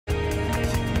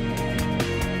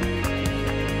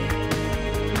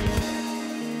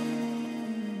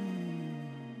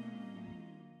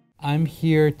I'm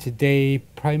here today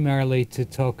primarily to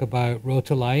talk about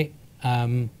Rotolight,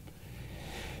 how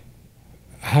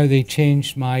they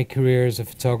changed my career as a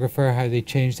photographer, how they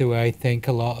changed the way I think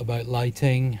a lot about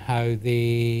lighting, how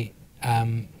they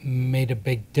made a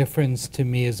big difference to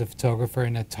me as a photographer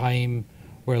in a time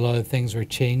where a lot of things were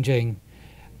changing.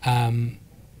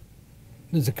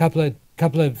 There's a couple of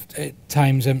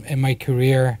times in my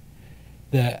career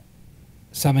that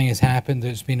something has happened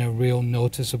that's been a real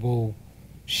noticeable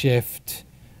shift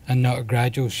and not a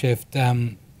gradual shift.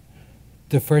 The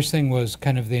first thing was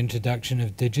kind of the introduction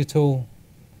of digital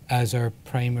as our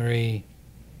primary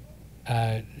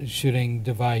shooting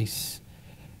device,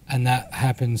 and that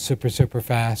happened super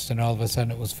fast, and all of a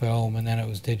sudden it was film and then it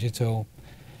was digital.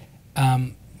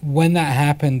 When that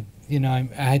happened, you know, I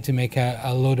had to make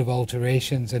a load of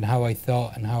alterations in how I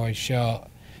thought and how I shot.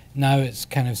 Now it's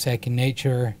kind of second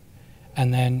nature,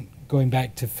 and then going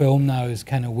back to film now is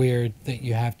kind of weird that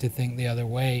you have to think the other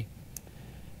way.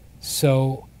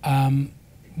 So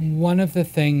one of the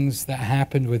things that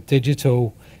happened with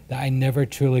digital that I never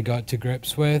truly got to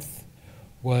grips with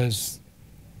was,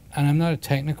 and I'm not a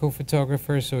technical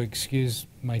photographer, so excuse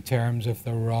my terms if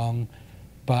they're wrong,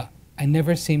 but I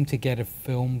never seemed to get a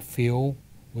film feel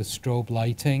with strobe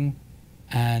lighting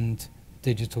and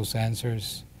digital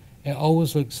sensors. It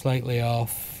always looked slightly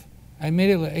off. I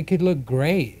made it could look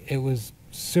great. It was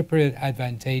super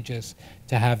advantageous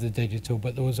to have the digital,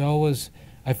 but there was always,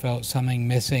 I felt, something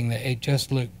missing, that it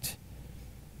just didn't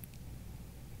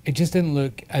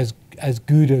look as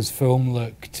good as film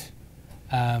looked.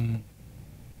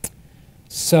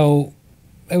 So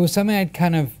it was something I'd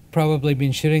kind of probably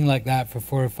been shooting like that for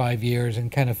 4 or 5 years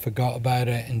and kind of forgot about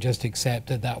it and just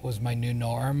accepted that was my new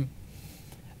norm.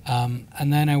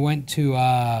 And then I went to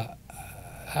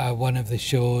one of the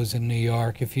shows in New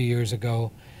York a few years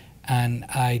ago, and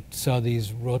I saw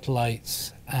these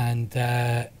Rotolights, and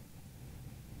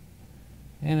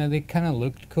you know, they kind of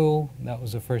looked cool. That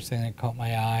was the first thing that caught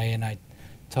my eye, and I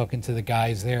talking to the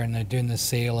guys there, and they're doing the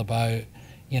sale about,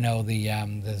 you know,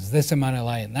 there's this amount of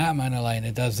light and that amount of light, and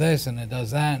it does this and it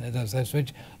does that and it does this,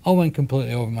 which all went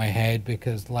completely over my head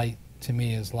because light to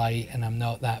me is light, and I'm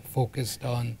not that focused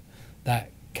on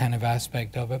that kind of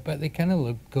aspect of it. But they kind of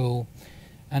looked cool.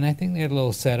 And I think they had a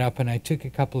little setup, and I took a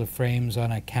couple of frames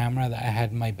on a camera that I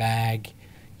had in my bag,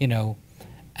 you know,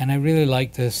 and I really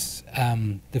liked this,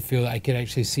 the feel that I could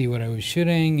actually see what I was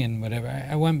shooting and whatever.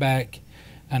 I went back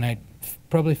and I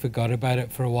probably forgot about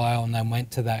it for a while, and then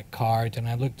went to that card and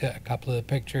I looked at a couple of the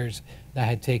pictures that I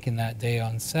had taken that day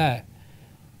on set.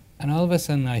 And all of a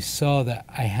sudden I saw that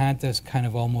I had this kind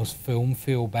of almost film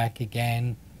feel back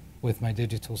again with my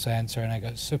digital sensor, and I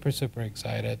got super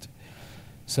excited.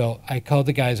 So I called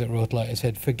the guys at Rotolight. I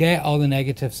said, forget all the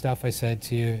negative stuff I said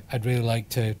to you. I'd really like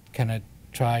to kind of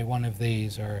try one of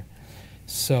these.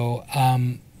 So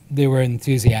they were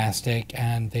enthusiastic,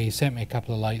 and they sent me a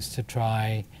couple of lights to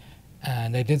try.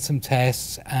 And I did some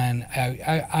tests, and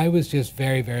I was just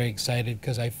very excited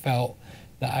because I felt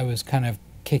that I was kind of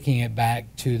kicking it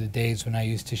back to the days when I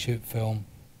used to shoot film.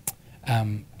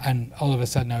 And all of a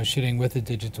sudden I was shooting with a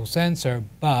digital sensor,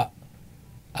 but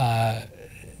I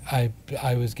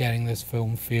was getting this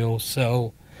film feel.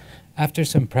 So after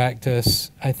some practice,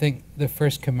 I think the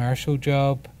first commercial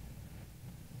job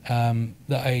that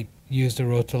I used a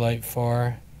Rotolight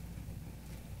for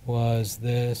was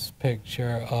this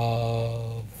picture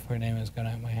of, her name is gone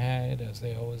out of my head, as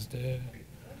they always do.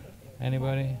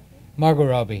 Anybody? Margot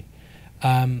Robbie.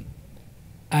 And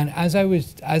as I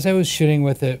was shooting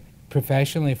with it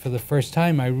professionally for the first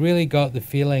time, I really got the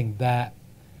feeling that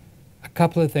a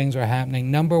couple of things were happening.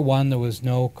 Number one, there was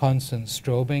no constant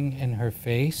strobing in her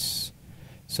face.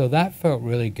 So that felt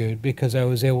really good because I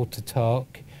was able to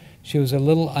talk. She was a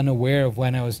little unaware of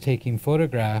when I was taking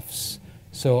photographs,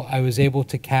 so I was able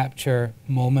to capture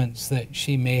moments that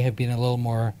she may have been a little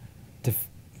more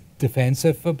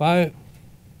defensive about.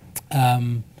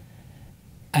 And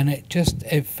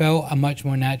it felt a much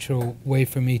more natural way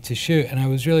for me to shoot, and I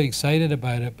was really excited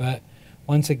about it. But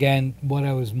once again, what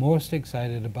I was most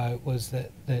excited about was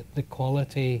that the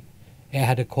quality, it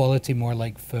had a quality more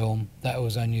like film that I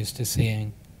was unused to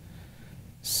seeing.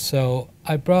 So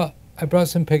I brought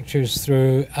some pictures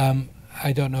through.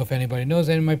 I don't know if anybody knows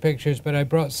any of my pictures, but I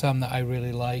brought some that I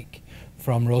really like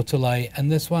from Rotolight,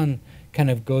 and this one kind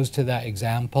of goes to that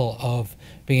example of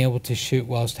being able to shoot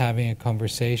whilst having a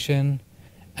conversation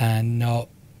and not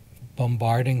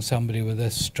bombarding somebody with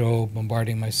this strobe,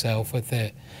 bombarding myself with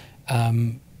it.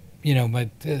 You know,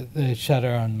 the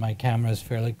shutter on my camera is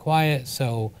fairly quiet,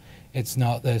 so it's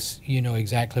not this, you know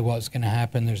exactly what's going to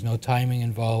happen. There's no timing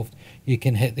involved. You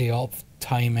can hit the off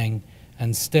timing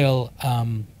and still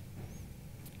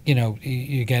you know,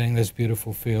 you're getting this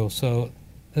beautiful feel. So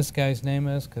this guy's name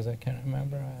is, because I can't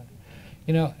remember.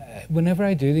 You know, whenever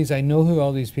I do these, I know who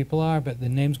all these people are, but the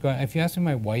names go. If you ask me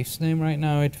my wife's name right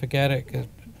now, I'd forget it, because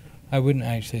I wouldn't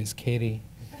actually. It's Katie,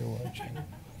 if you're watching.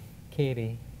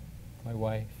 Katie, my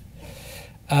wife.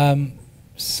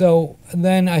 So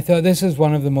then I thought this is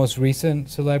one of the most recent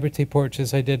celebrity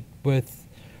portraits I did with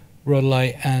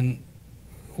Rotolight, and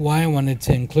why I wanted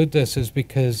to include this is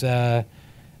because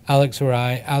Alex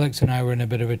and I were in a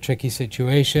bit of a tricky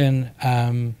situation.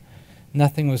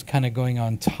 Nothing was kind of going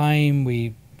on time.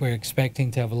 We were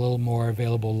expecting to have a little more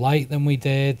available light than we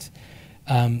did.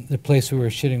 The place we were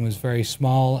shooting was very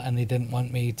small, and they didn't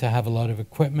want me to have a lot of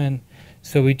equipment.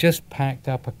 So we just packed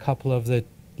up a couple of the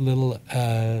little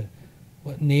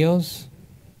Neos.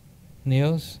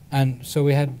 And so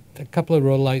we had a couple of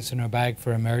Rotolights in our bag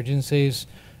for emergencies.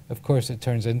 Of course, it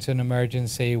turns into an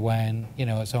emergency when, you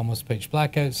know, it's almost pitch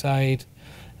black outside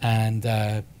and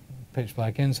pitch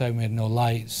black inside. We had no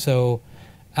lights. So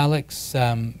Alex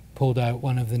pulled out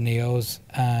one of the Neos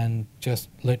and just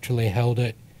literally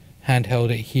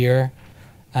handheld it here.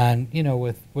 And, you know,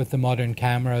 with the modern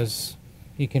cameras,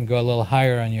 you can go a little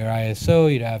higher on your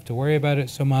ISO. You don't have to worry about it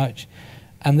so much.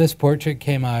 And this portrait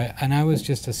came out, and I was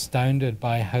just astounded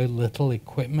by how little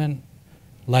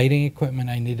lighting equipment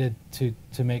I needed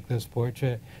to make this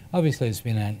portrait. Obviously, it's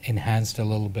been enhanced a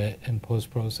little bit in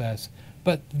post-process,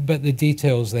 but the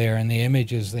details there, and the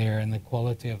image is there, and the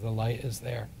quality of the light is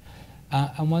there.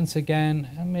 And once again,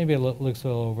 maybe it looks a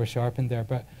little over-sharpened there,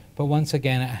 but once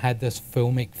again, it had this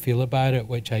filmic feel about it,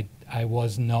 which I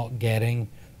was not getting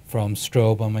from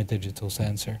strobe on my digital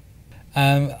sensor.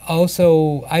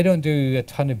 Also, I don't do a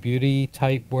ton of beauty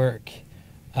type work.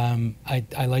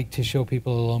 I like to show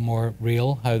people a little more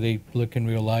real, how they look in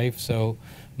real life. So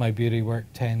my beauty work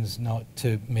tends not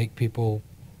to make people,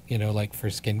 you know, like for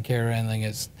skincare or anything.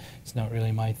 It's not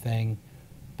really my thing.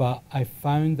 But I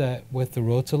found that with the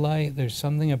Rotolight, there's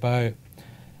something about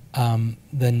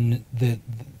the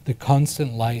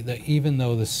constant light that, even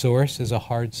though the source is a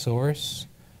hard source,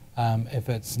 if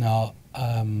it's not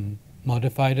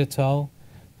modified at all,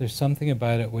 there's something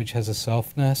about it which has a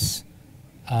softness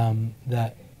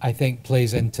that I think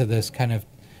plays into this kind of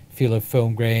feel of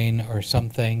film grain or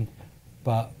something.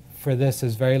 But for this,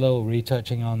 there's very little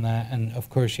retouching on that, and of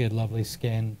course she had lovely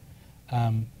skin.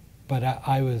 But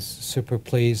I was super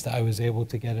pleased that I was able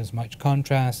to get as much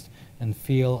contrast and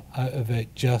feel out of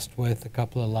it just with a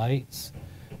couple of lights.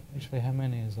 Actually, how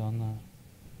many is on that?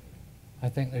 I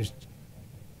think there's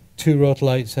 2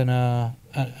 Rotolights and a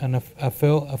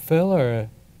fill or a...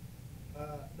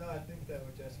 No, I think they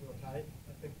were just real tight.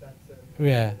 I think that's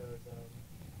yeah.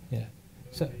 Yeah.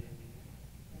 So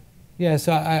yeah,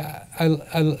 so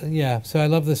so I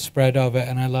love the spread of it,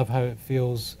 and I love how it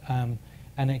feels, and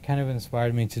it kind of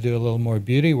inspired me to do a little more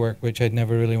beauty work, which I'd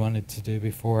never really wanted to do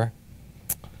before.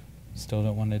 Still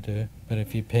don't want to do, but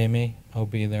if you pay me, I'll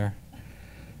be there.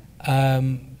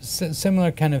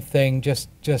 Similar kind of thing, just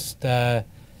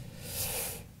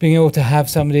being able to have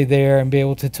somebody there and be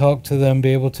able to talk to them,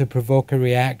 be able to provoke a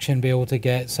reaction, be able to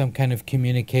get some kind of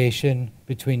communication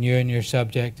between you and your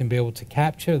subject, and be able to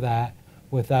capture that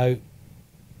without,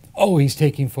 oh, he's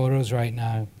taking photos right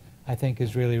now, I think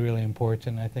is really, really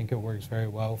important. I think it works very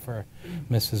well for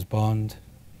Mrs. Bond.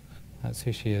 That's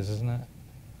who she is, isn't it?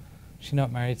 She's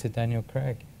not married to Daniel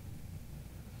Craig.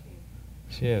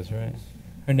 She is, right?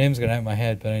 Her name's gone out of my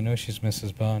head, but I know she's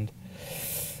Mrs. Bond.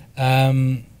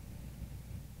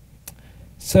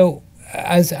 So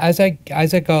as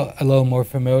I got a little more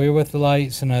familiar with the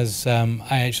lights, and as I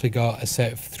actually got a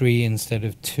set of 3 instead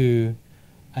of 2,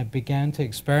 I began to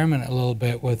experiment a little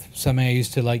bit with something I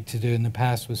used to like to do in the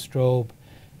past with strobe,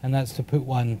 and that's to put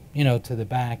one, you know, to the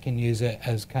back and use it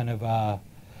as kind of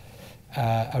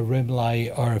a rim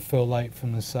light or a full light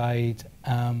from the side.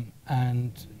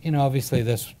 And you know, obviously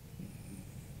this,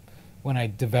 when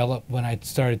I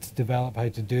started to develop how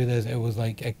to do this, it was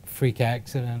like a freak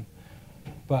accident.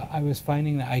 But I was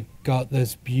finding that I got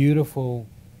this beautiful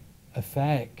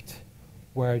effect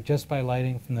where just by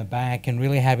lighting from the back and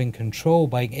really having control,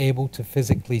 by being able to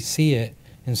physically see it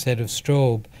instead of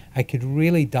strobe, I could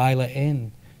really dial it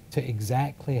in to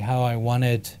exactly how I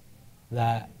wanted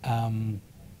that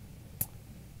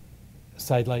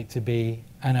side light to be.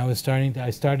 And I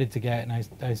started to get, and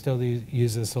I still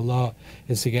use this a lot,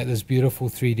 is to get this beautiful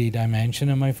 3D dimension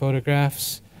in my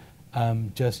photographs,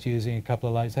 just using a couple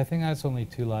of lights. I think that's only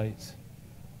 2 lights.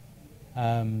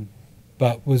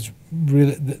 But was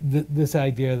really this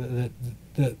idea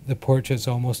that the portraits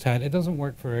almost had, it doesn't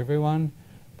work for everyone,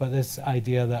 but this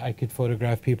idea that I could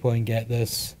photograph people and get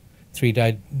this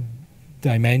 3D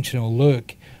dimensional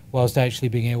look whilst actually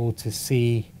being able to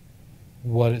see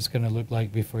what it's going to look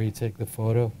like before you take the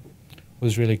photo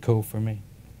was really cool for me.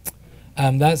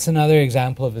 That's another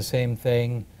example of the same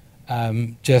thing,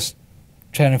 just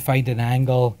trying to find an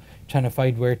angle, trying to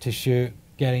find where to shoot,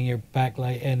 getting your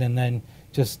backlight in, and then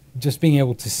just being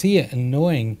able to see it and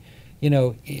knowing, you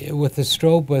know, with the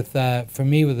strobe, for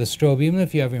me with the strobe, even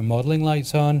if you have your modeling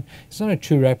lights on, it's not a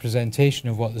true representation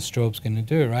of what the strobe's going to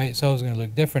do, right? It's always going to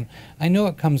look different. I know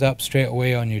it comes up straight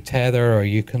away on your tether, or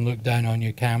you can look down on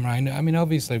your camera. I mean,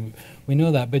 obviously we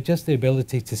know that, but just the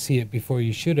ability to see it before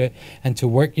you shoot it and to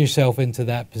work yourself into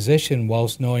that position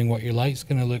whilst knowing what your light's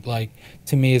going to look like,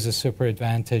 to me is a super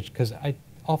advantage, because I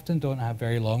often don't have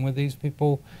very long with these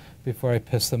people before I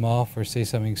piss them off or say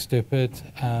something stupid.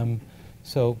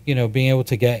 So, you know, being able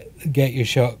to get your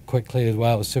shot quickly as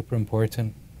well is super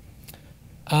important.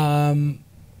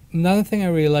 Another thing I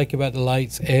really like about the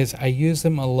lights is I use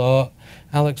them a lot.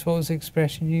 Alex, what was the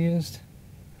expression you used?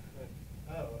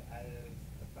 Oh, as a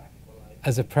practical light.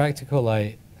 As a practical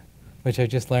light, which I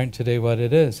just learned today what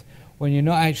it is. When you're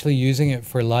not actually using it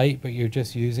for light, but you're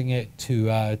just using it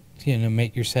to, you know,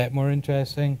 make your set more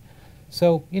interesting.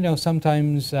 So, you know,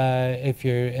 sometimes if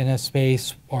you're in a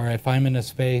space, or if I'm in a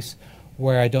space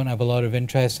where I don't have a lot of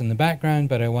interest in the background,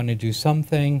 but I want to do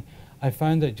something, I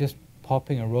found that just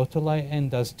popping a Rotolight in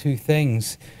does two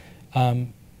things.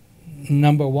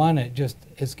 Number one,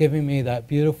 it's giving me that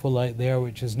beautiful light there,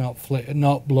 which is not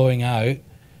blowing out,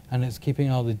 and it's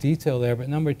keeping all the detail there. But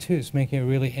number two, it's making a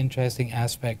really interesting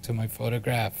aspect to my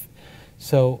photograph.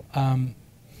 So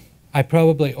I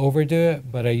probably overdo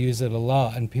it, but I use it a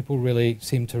lot, and people really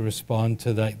seem to respond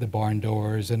to the barn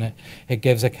doors, and it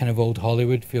gives a kind of old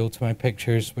Hollywood feel to my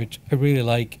pictures, which I really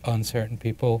like on certain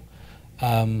people.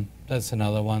 That's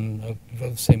another one of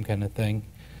the same kind of thing.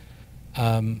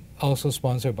 Also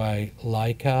sponsored by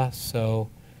Leica, so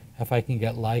if I can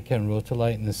get Leica and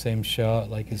Rotolight in the same shot,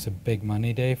 like, it's a big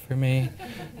money day for me.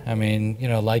 I mean, you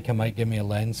know, Leica might give me a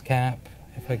lens cap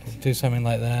if I could do something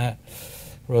like that.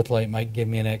 Rotolight might give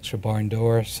me an extra barn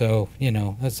door, so, you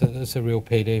know, that's a real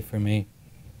payday for me.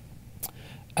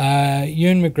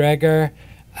 Ewan McGregor,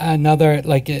 another,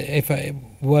 like,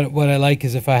 what I like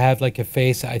is if I have like a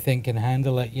face that I think can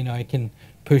handle it, you know, I can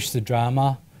push the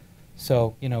drama.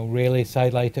 So, you know, really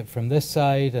sidelight it from this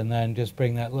side, and then just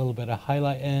bring that little bit of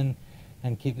highlight in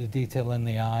and keep the detail in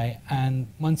the eye. And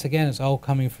once again, it's all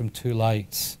coming from two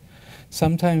lights.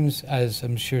 Sometimes, as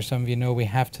I'm sure some of you know, we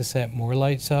have to set more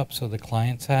lights up so the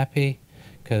client's happy,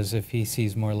 because if he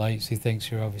sees more lights, he thinks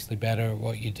you're obviously better at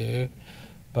what you do.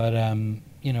 But,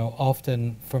 you know,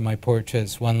 often for my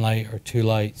portraits, one light or two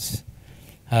lights,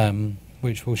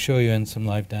 which we'll show you in some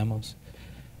live demos.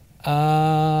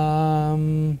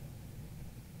 Don't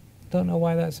know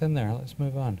why that's in there. Let's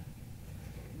move on.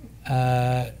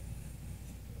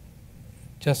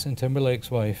 Justin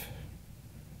Timberlake's wife.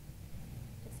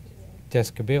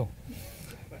 Jessica Biel.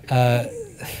 This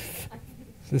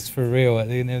is for real. I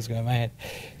think it's going in my head.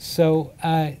 So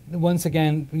once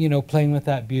again, you know, playing with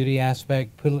that beauty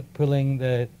aspect, pulling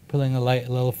the light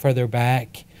a little further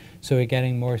back, so we're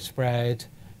getting more spread.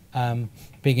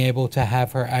 Being able to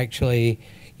have her actually,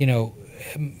 you know,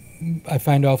 I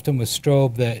find often with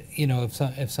strobe that, you know,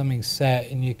 if something's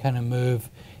set and you kind of move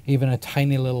even a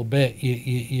tiny little bit,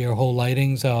 your whole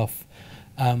lighting's off.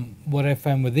 What I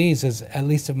found with these is, at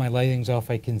least if my lighting's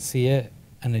off, I can see it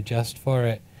and adjust for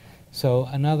it. So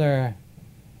another,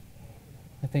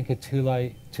 I think a two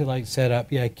light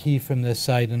setup, yeah, a key from this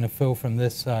side and a fill from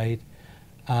this side,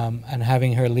 and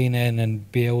having her lean in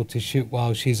and be able to shoot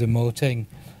while she's emoting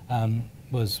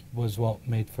was what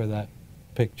made for that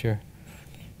picture.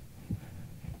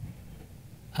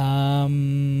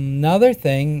 Another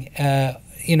thing,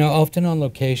 you know, often on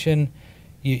location,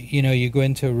 you know, you go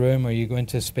into a room or you go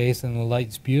into a space and the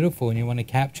light's beautiful and you want to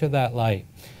capture that light.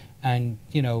 And,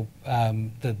 you know,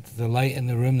 the light in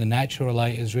the room, the natural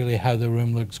light, is really how the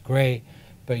room looks great,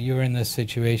 but you're in this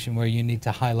situation where you need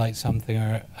to highlight something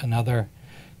or another.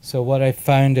 So what I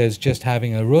found is just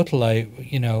having a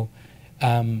Rotolight, you know,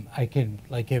 I could,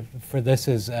 like, if for this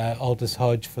is Aldous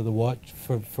Hodge for the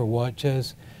for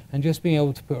watches, and just being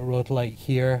able to put a Rotolight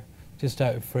here, just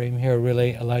out of frame here,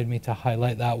 really allowed me to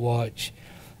highlight that watch.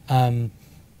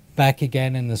 Back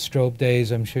again in the strobe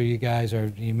days, I'm sure you guys,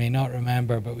 or you may not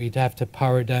remember, but we'd have to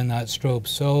power down that strobe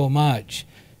so much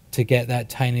to get that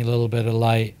tiny little bit of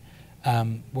light.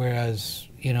 Whereas,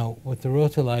 you know, with the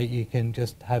Rotolight, you can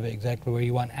just have it exactly where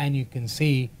you want, and you can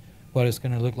see what it's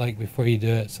going to look like before you do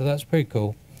it. So that's pretty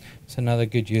cool. It's another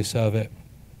good use of it.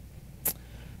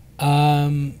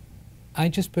 I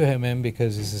just put him in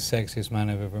because he's the sexiest man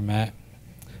I've ever met,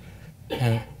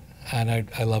 and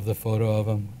I love the photo of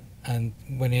him. And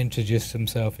when he introduced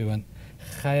himself, he went,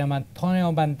 "I am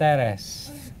Antonio Banderas."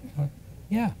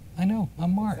 Yeah, I know,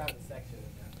 I'm Mark.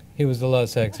 He was a lot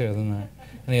sexier than that,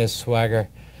 and he has swagger.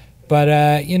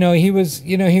 But you know, he was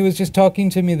just talking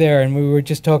to me there, and we were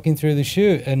just talking through the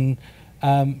shoot, and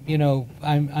you know,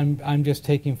 I'm just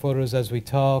taking photos as we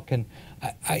talk, and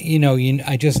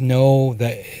I just know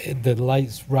that the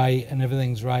light's right and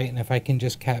everything's right, and if I can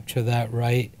just capture that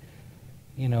right,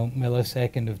 you know,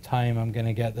 millisecond of time, I'm going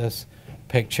to get this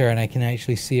picture, and I can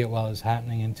actually see it while it's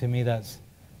happening, and to me, that's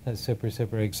super,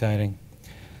 super exciting.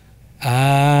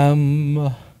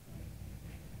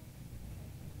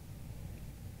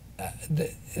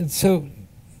 So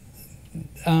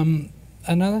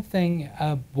another thing,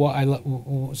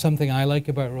 something I like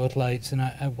about Rotolights,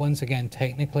 and once again,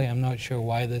 technically, I'm not sure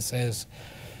why this is,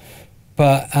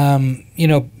 but you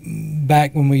know,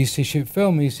 back when we used to shoot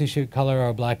film, we used to shoot color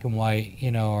or black and white, you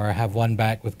know, or have one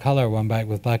back with color, one back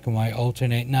with black and white,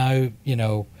 alternate. Now, you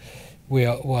know,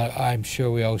 I'm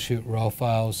sure we all shoot raw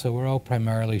files, so we're all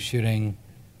primarily shooting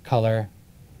color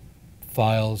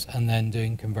files and then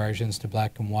doing conversions to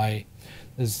black and white.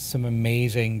 There's some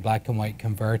amazing black and white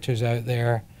converters out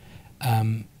there,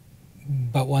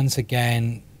 but once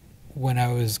again, when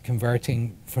I was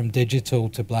converting from digital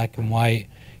to black and white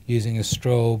using a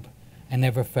strobe, I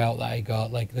never felt that I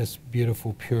got like this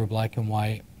beautiful pure black and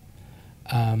white.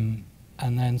 And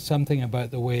then something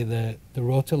about the way the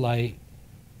Rotolight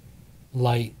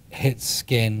light hits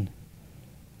skin,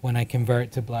 when I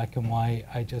convert to black and white,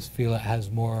 I just feel it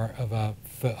has more of a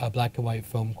black and white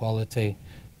film quality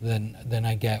than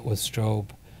I get with strobe.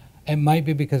 It might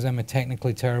be because I'm a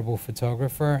technically terrible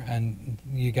photographer, and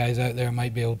you guys out there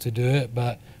might be able to do it,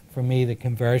 but for me, the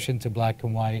conversion to black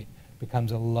and white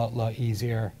becomes a lot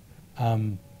easier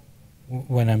when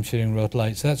I'm shooting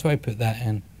Rotolight. So that's why I put that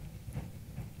in.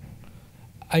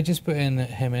 I just put him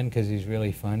in because he's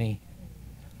really funny.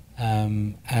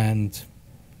 And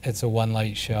it's a one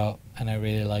light shot, and I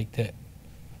really liked it.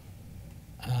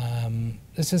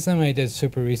 This is something I did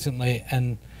super recently,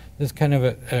 and there's kind of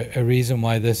a reason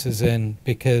why this is in,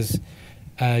 because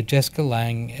Jessica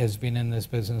Lange has been in this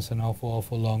business an awful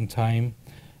long time,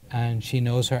 and she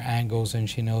knows her angles and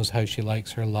she knows how she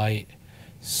likes her light.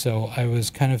 So I was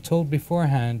kind of told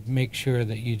beforehand, make sure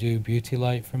that you do beauty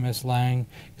light for Miss Lange,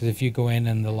 because if you go in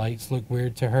and the lights look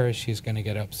weird to her, she's going to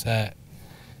get upset.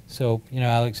 So, you know,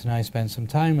 Alex and I spent some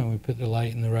time and we put the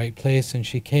light in the right place, and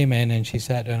she came in and she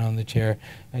sat down on the chair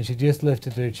and she just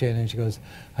lifted her chin and she goes,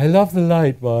 "I love the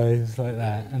light, boys," like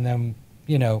that. And then,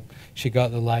 you know, she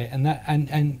got the light, and that,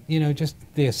 and you know, just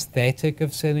the aesthetic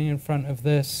of sitting in front of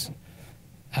this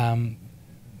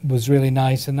was really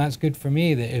nice, and that's good for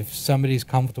me, that if somebody's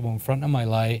comfortable in front of my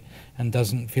light and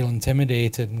doesn't feel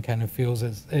intimidated and kind of feels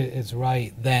it's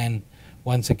right, then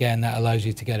once again, that allows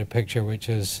you to get a picture, which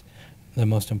is the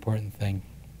most important thing.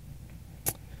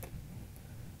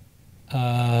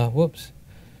 Whoops.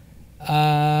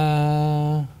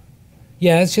 Yeah,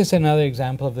 it's just another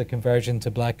example of the conversion to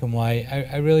black and white.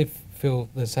 I really feel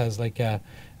this has like a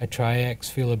Tri-X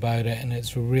feel about it, and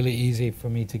it's really easy for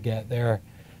me to get there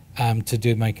to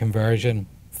do my conversion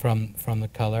from the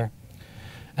color.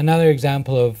 Another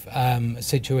example of a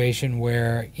situation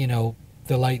where, you know,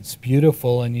 the light's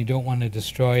beautiful and you don't want to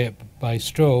destroy it by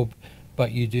strobe,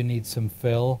 but you do need some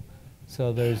fill.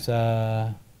 So there's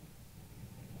a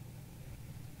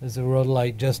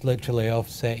Rotolight just literally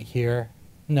offset here.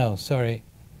 No, sorry,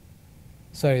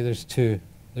 there's two.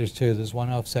 There's one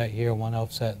offset here, one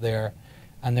offset there,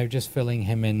 and they're just filling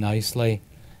him in nicely.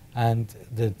 And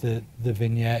the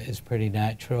vignette is pretty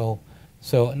natural.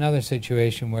 So another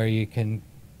situation where you can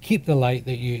keep the light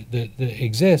that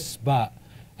exists, but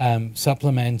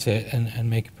supplement it and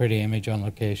make a pretty image on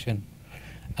location.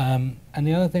 And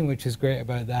the other thing which is great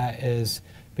about that is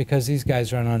because these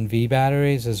guys run on V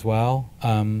batteries as well.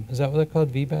 Is that what they're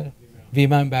called?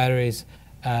 V-mount batteries.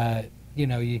 You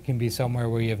know, you can be somewhere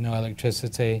where you have no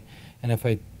electricity, and if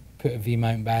I put a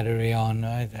V-mount battery on,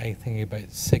 I think about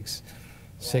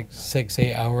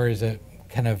 8 hours at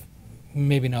kind of,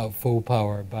 maybe not full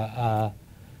power, but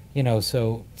you know,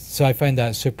 so I find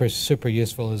that super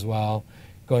useful as well.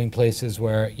 Going places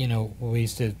where, you know, we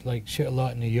used to like shoot a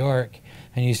lot in New York,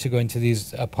 and you used to go into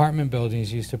these apartment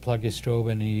buildings, you used to plug your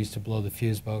strobe in and you used to blow the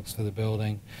fuse box for the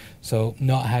building. So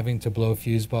not having to blow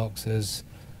fuse boxes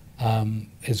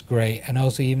is great. And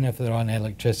also, even if they're on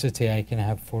electricity, I can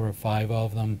have 4 or 5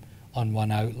 of them on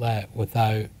one outlet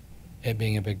without it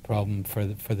being a big problem for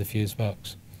the fuse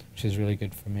box, which is really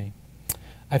good for me.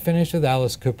 I finished with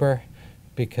Alice Cooper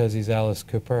because he's Alice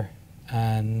Cooper,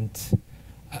 and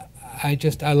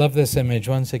I love this image.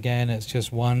 Once again, it's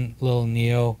just one little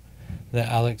Neo that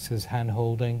Alex is hand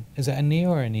holding. Is it a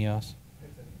Neo or an EOS?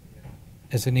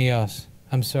 It's an EOS.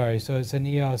 I'm sorry. So it's an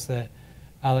EOS that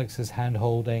Alex is hand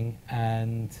holding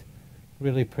and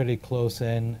really pretty close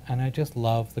in. And I just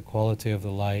love the quality of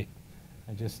the light.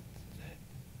 It just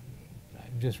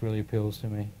really appeals to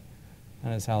me.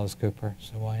 And it's Alice Cooper,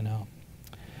 so why not?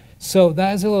 So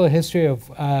that is a little history of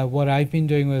what I've been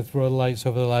doing with Rotolights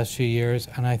over the last few years.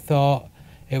 And I thought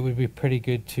it would be pretty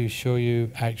good to show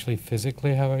you actually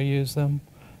physically how I use them.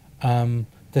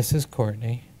 This is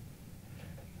Courtney.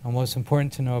 And what's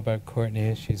important to know about Courtney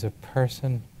is she's a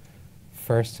person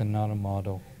first and not a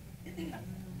model.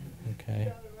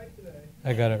 Okay.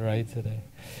 I got it right today.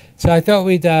 So I thought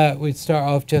we'd start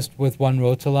off just with one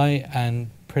Rotolight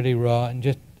and pretty raw and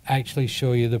just actually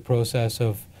show you the process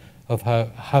of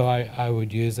how I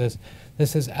would use this.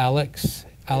 This is Alex.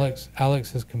 Alex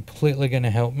is completely going to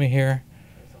help me here.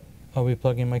 Are we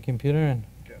plugging my computer in?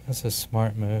 That's a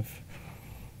smart move.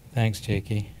 Thanks,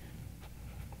 Jakey.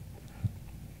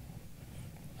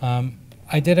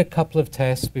 I did a couple of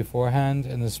tests beforehand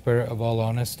in the spirit of all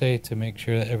honesty to make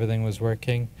sure that everything was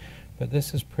working, but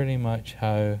this is pretty much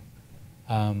how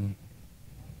I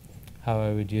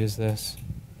would use this.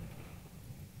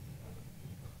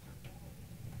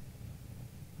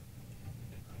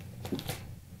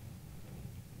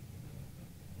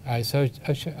 All right, so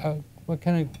we're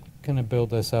kind of build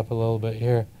this up a little bit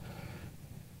here.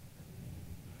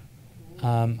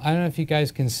 I don't know if you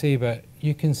guys can see, but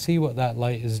you can see what that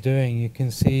light is doing. You can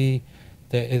see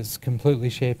that it's completely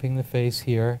shaping the face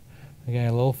here. Again,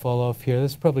 a little fall off here.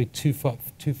 This is probably too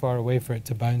far away for it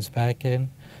to bounce back in.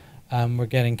 We're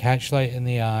getting catchlight in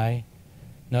the eye,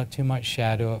 not too much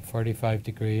shadow at 45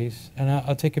 degrees. And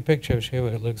I'll take a picture and show you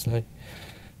what it looks like.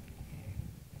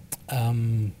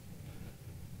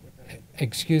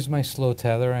 Excuse my slow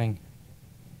tethering.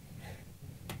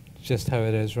 It's just how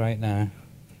it is right now.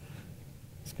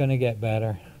 It's going to get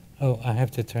better. Oh, I have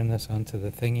to turn this onto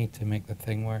the thingy to make the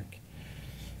thing work.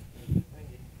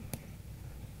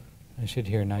 I should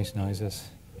hear nice noises.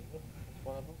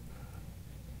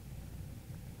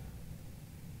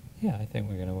 Yeah, I think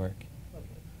we're going to work.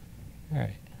 All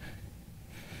right.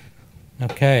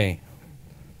 Okay.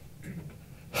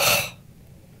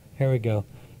 Here we go.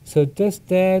 So just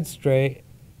dead straight.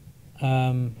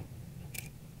 I'll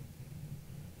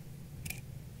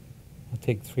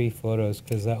take 3 photos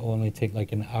because that will only take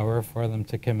like an hour for them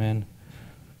to come in.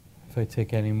 If I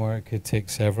take any more, it could take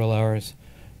several hours.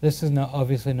 This is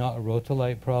obviously not a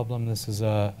Rotolight problem. This is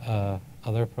a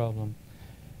other problem.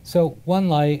 So one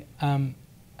light, and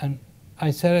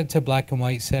I set it to black and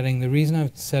white setting. The reason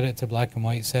I've set it to black and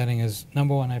white setting is,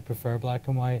 number one, I prefer black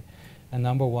and white. And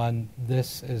number one,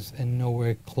 this is in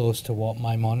nowhere close to what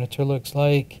my monitor looks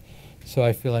like. So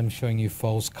I feel I'm showing you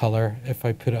false color if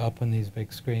I put it up on these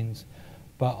big screens.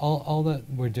 But all that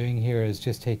we're doing here is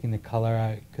just taking the color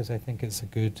out because I think it's a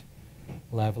good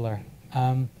leveler.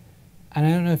 And I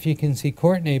don't know if you can see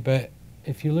Courtney, but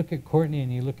if you look at Courtney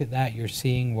and you look at that, you're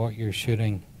seeing what you're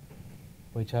shooting,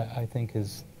 which I think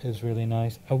is really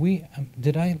nice. Are we?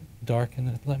 Did I darken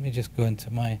it? Let me just go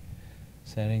into my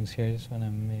settings here. I just want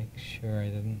to make sure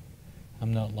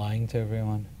I'm not lying to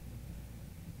everyone.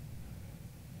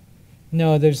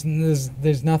 No, there's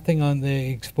nothing on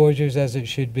the exposures as it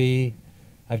should be.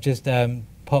 I've just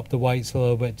popped the whites a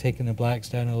little bit, taken the blacks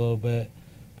down a little bit.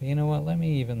 But you know what? Let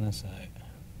me even this out.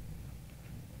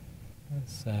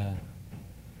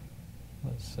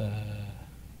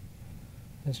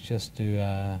 Let's just do.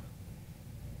 How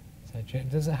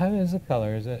is the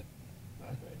color? Is it?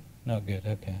 Not good.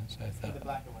 Okay, so I thought. The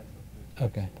black and white.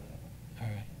 Okay, all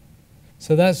right.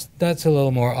 So that's a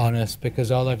little more honest because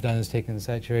all I've done is taken the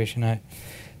saturation out.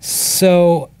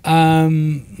 So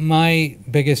my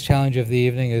biggest challenge of the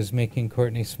evening is making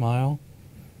Courtney smile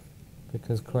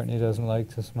because Courtney doesn't like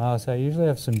to smile. So I usually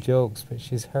have some jokes, but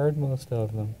she's heard most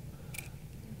of them.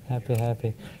 Happy.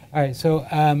 All right. So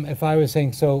if I was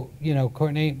saying, so you know,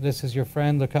 Courtney, this is your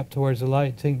friend. Look up towards the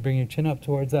light. Bring your chin up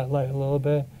towards that light a little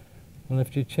bit. And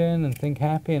lift your chin and think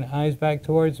happy and eyes back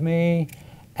towards me.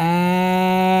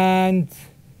 And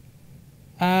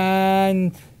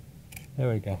there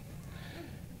we go.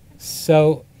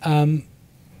 So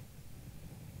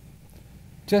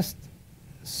just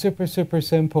super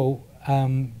simple,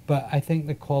 but I think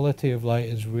the quality of light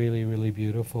is really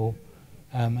beautiful.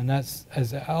 And that's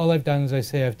all I've done is I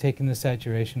say I've taken the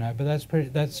saturation out, but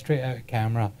that's straight out of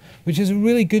camera, which is a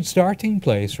really good starting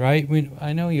place, right?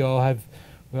 I know we all have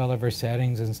our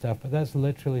settings and stuff, but that's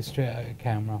literally straight out of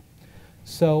camera.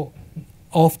 So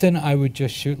often I would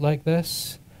just shoot like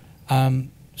this.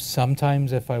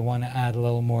 Sometimes if I want to add a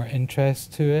little more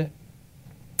interest to it,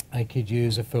 I could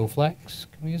use a full flex.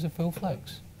 Can we use a full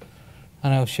flex?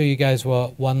 And I'll show you guys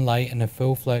what one light and a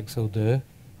full flex will do.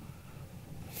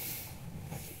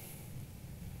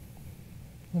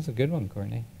 That's a good one,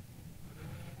 Courtney.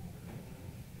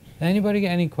 Anybody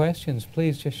get any questions?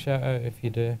 Please just shout out if you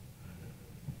do.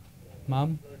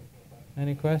 Mum?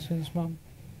 Any questions, Mum?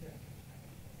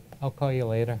 I'll call you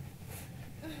later.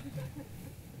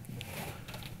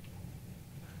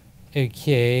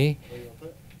 Okay.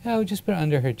 I'll just put it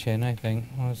under her chin, I think.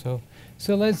 Also,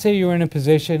 so let's say you were in a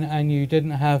position and you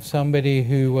didn't have somebody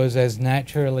who was as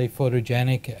naturally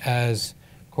photogenic as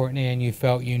Courtney, and you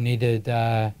felt you needed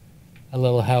a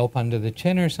little help under the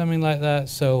chin or something like that.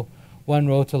 So one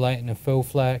Rotolight and a full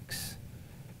flex.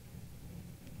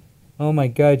 Oh my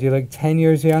God, you look 10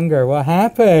 years younger. What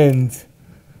happened?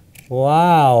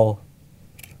 Wow.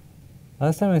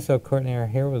 Last time I saw Courtney, her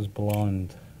hair was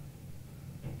blonde.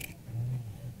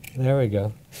 There we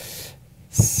go.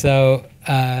 So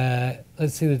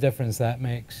let's see the difference that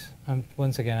makes.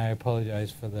 Once again, I apologize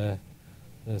for the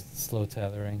slow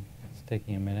tethering. It's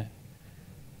taking a minute.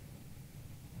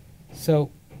 So,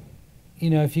 you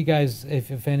know, if you guys,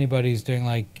 if anybody's doing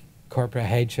like corporate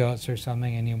headshots or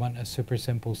something and you want a super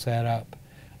simple setup,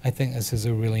 I think this is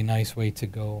a really nice way to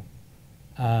go.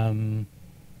 And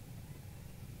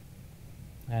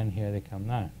here they come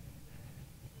now.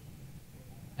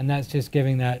 And that's just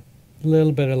giving that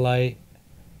little bit of light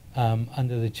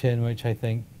under the chin, which I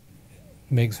think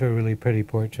makes for a really pretty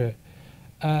portrait.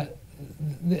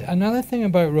 Another thing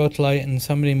about Rotolight, and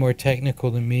somebody more technical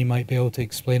than me might be able to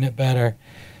explain it better,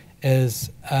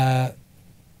 is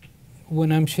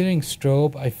when I'm shooting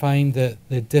strobe, I find that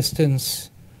the distance,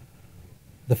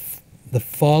 the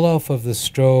fall off of the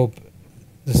strobe,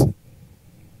 the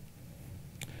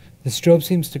strobe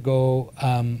seems to go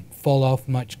fall off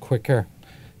much quicker.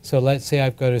 So let's say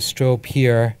I've got a strobe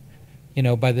here, you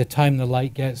know, by the time the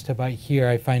light gets to about here,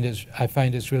 I find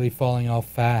it's really falling off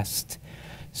fast.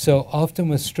 So often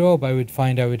with strobe, I would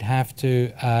find I would have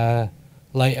to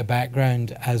light a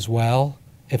background as well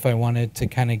if I wanted to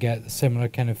kind of get a similar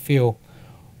kind of feel.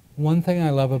 One thing I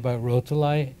love about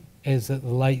Rotolight is that the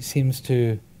light seems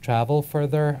to travel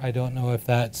further. I don't know if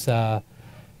that's a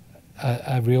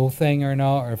real thing or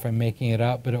not, or if I'm making it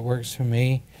up, but it works for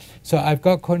me. So I've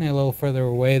got Courtney a little further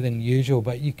away than usual,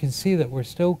 but you can see that we're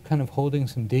still kind of holding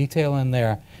some detail in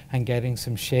there and getting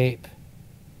some shape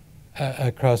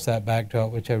across that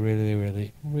backdrop, which I really,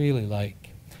 really, really like.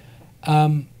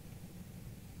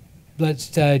 Let's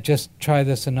just try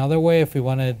this another way. If we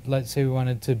wanted, let's say we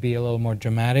wanted to be a little more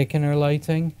dramatic in our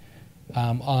lighting,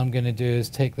 all I'm going to do is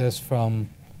take this from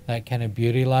that kind of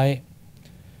beauty light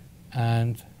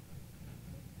and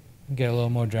get a little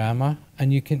more drama,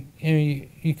 and you can, you know,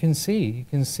 you can see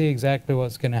exactly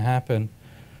what's going to happen.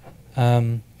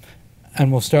 And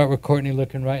we'll start with Courtney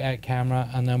looking right at camera,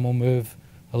 and then we'll move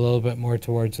a little bit more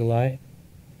towards the light.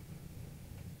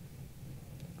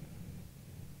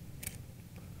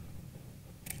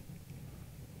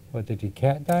 What, did your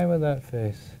cat die with that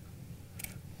face?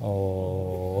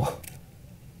 Oh.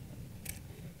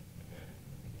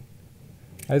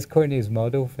 That's Courtney's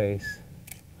model face.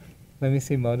 Let me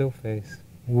see model face.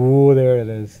 Ooh, there it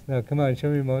is. Now, come on, show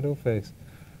me model face.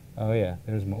 Oh yeah,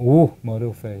 there's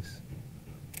model face.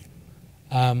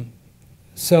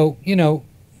 So, you know,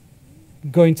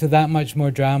 going to that much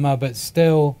more drama, but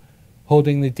still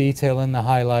holding the detail in the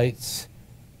highlights,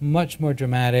 much more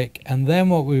dramatic. And then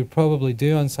what we would probably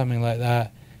do on something like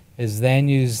that is then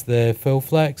use the full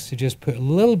flex to just put a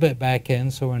little bit back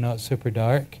in so we're not super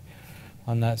dark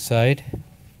on that side.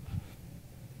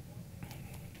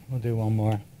 We'll do one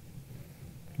more.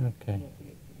 Okay.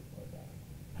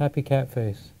 Happy cat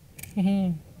face.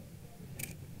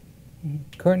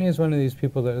 Courtney is one of these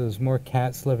people that there's more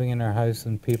cats living in her house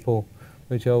than people,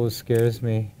 which always scares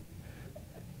me.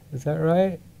 Is that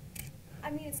right?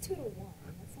 I mean, it's 2 to 1.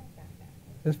 That's not that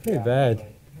bad. It's pretty bad.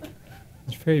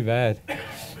 It's pretty bad. Can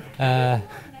I have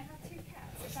 2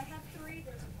 cats? If I have 3,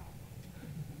 there's a problem.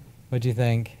 What do you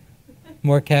think?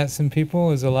 More cats than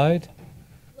people is allowed?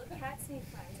 Look, cats need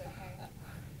friends,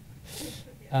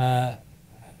 okay?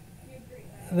 You agree,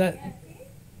 right?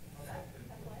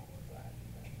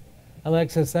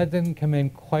 Alexis, that didn't come in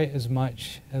quite as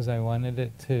much as I wanted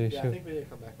it to. Yeah, I think we need to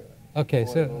come back to that. Okay,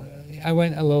 so I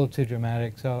went a little too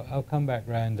dramatic, so I'll come back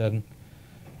round and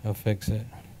I'll fix it.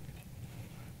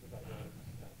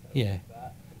 Yeah,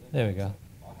 there we go.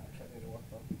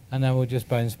 And then we'll just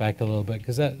bounce back a little bit,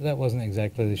 because that wasn't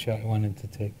exactly the shot I wanted to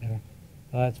take there.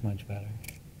 Oh, that's much better.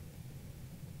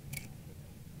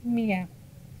 Yeah.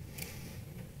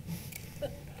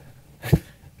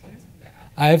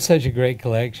 I have such a great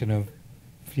collection of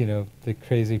the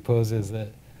crazy poses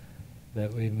that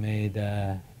we've made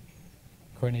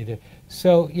Courtney do.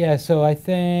 So yeah, so I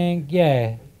think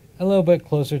a little bit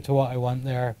closer to what I want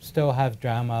there. Still have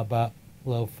drama, but a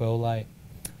little full light.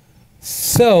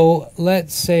 So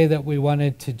let's say that we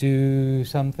wanted to do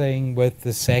something with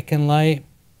the second light.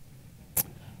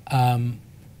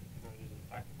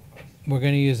 We're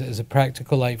going to use it as a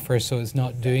practical light first, so it's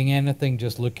not doing anything,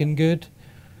 just looking good.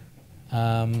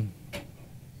 And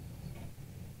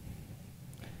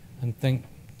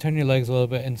turn your legs a little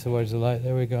bit in towards the light.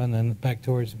 There we go, and then back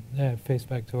towards, face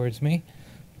back towards me.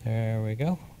 There we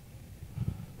go.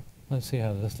 Let's see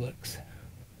how this looks.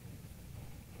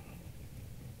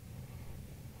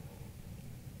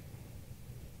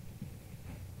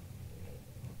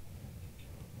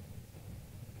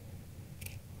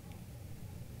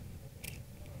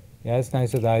 Yeah, it's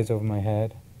nice with the eyes over my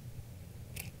head.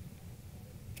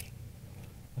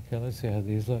 Okay, let's see how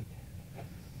these look.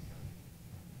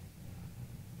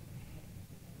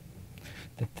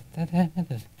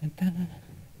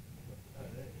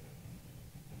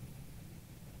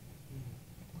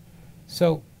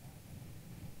 So,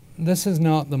 this is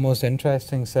not the most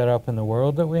interesting setup in the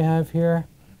world that we have here,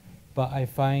 but I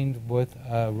find with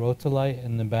a Rotolight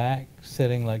in the back,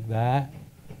 sitting like that,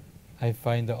 I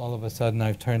find that all of a sudden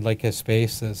I've turned like a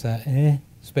space that's a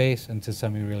space into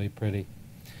something really pretty.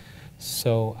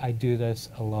 So I do this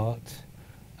a lot.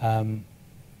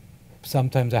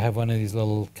 Sometimes I have one of these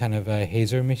little kind of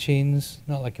hazer machines,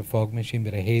 not like a fog machine,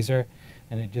 but a hazer,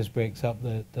 and it just breaks up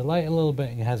the light a little bit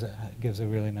and gives a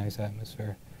really nice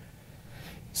atmosphere.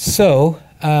 So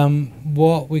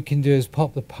what we can do is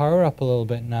pop the power up a little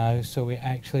bit now, so we're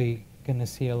actually going to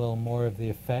see a little more of the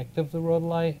effect of the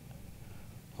Rotolight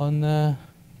on the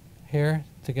hair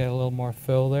to get a little more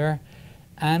fill there.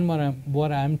 And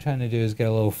what I'm trying to do is get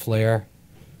a little flare,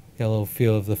 get a little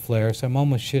feel of the flare. So I'm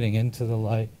almost shooting into the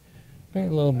light. Bring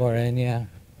it a little more in, yeah.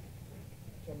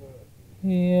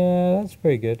 Yeah, that's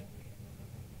pretty good. Can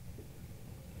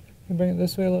you bring it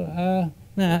this way a little?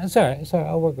 Nah, it's all right. It's all right.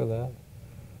 I'll work with that.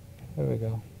 There we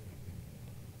go.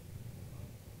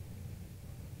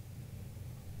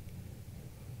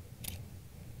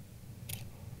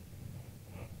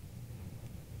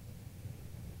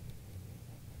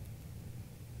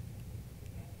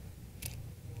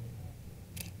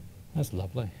 That's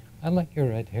lovely. I like your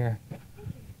red hair.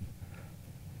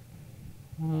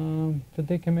 Did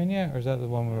they come in yet, or is that the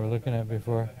one we were looking at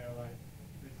before?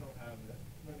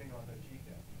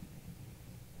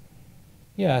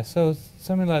 Yeah, so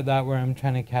something like that where I'm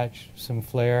trying to catch some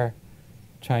flare,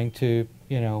 trying to,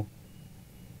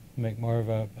 make more of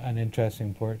an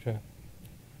interesting portrait.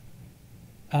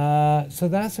 So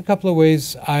that's a couple of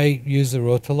ways I use the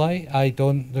Rotolight.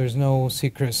 There's no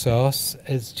secret sauce.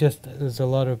 It's just, there's a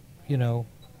lot of, a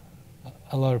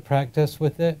lot of practice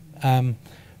with it.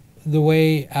 The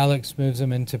way Alex moves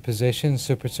them into position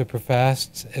super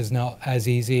fast is not as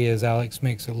easy as Alex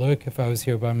makes it look. If I was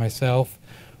here by myself,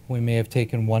 we may have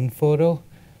taken one photo,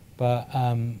 but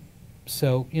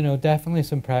so definitely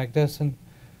some practice,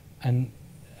 and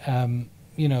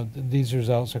these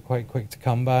results are quite quick to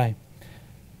come by.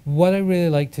 What I really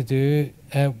like to do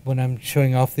when I'm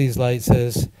showing off these lights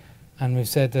is, and we've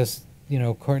said this,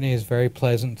 Courtney is very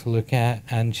pleasant to look at,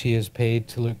 and she is paid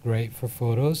to look great for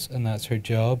photos, and that's her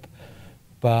job.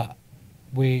 But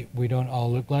we don't all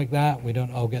look like that. We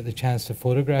don't all get the chance to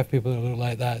photograph people that look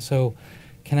like that. So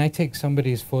can I take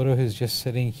somebody's photo who's just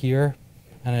sitting here,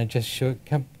 and I just show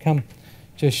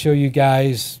just show you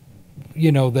guys,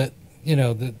 that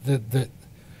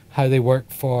how they work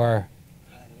for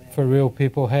real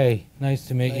people. Hey, nice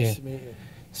to meet you. Nice to meet you.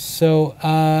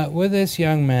 So with this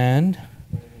young man,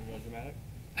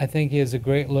 I think he has a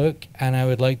great look, and I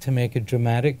would like to make a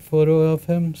dramatic photo of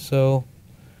him. So,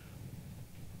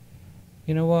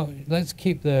 you know what? Let's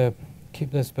keep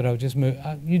this, but I'll just move.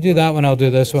 You do that one, I'll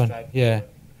do this one. Yeah.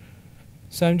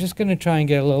 So I'm just going to try and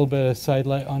get a little bit of side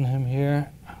light on him here.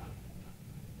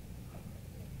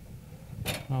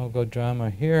 I'll go drama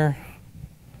here.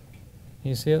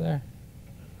 You see it there?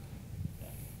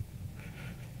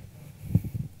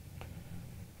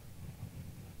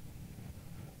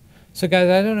 So guys,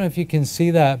 I don't know if you can see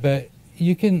that, but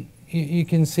you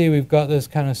can see we've got this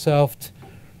kind of soft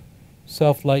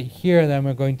light here, and then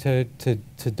we're going to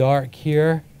dark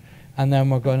here, and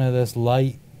then we're going to this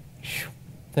light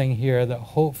thing here that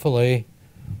hopefully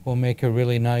will make a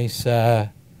really nice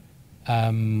kind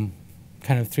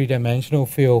of three-dimensional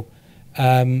feel.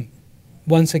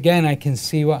 Once again, I can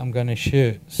see what I'm going to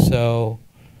shoot, so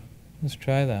let's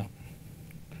try that.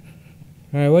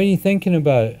 All right, what are you thinking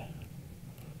about?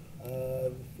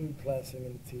 The food class I'm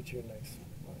going to teach you next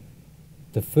month.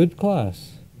 The food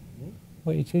class? Mhm.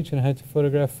 What are you teaching? How to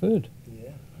photograph food? Yeah.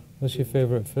 What's your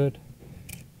favorite food?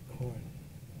 Corn,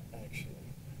 actually.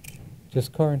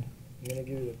 Just corn? I'm gonna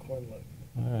give you the corn look.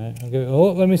 Alright, I'll give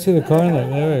oh, let me see the corn look.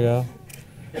 There we go.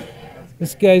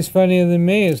 This guy's funnier than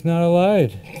me. It's not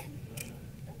allowed.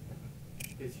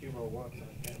 His humor works on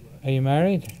camera. Are you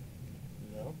married?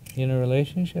 No? You in a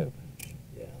relationship?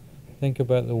 Yeah. Think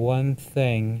about the one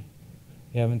thing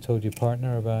you haven't told your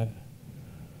partner about.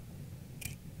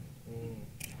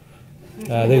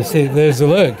 There's the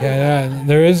look.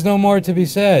 There is no more to be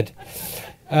said.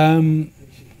 So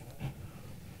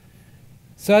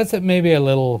that's maybe a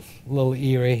little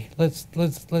eerie. Let's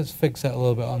fix that a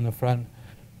little bit on the front.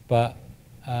 But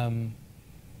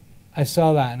I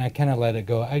saw that and I kind of let it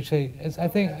go. Actually, I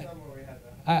think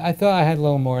I thought I had a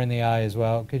little more in the eye as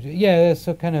well. Could you? Yeah, that's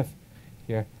so kind of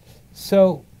here.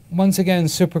 So once again,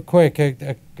 super quick,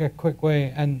 a quick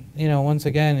way, and once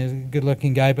again, is a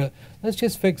good-looking guy. But let's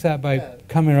just fix that by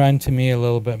coming around to me a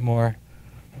little bit more.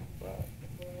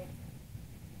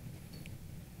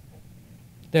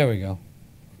 There we go.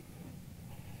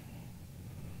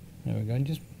 There we go. And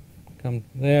just come.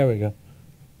 There we go.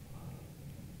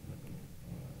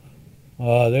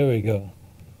 Oh, there we go.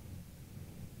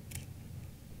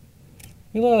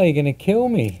 You look like you're gonna kill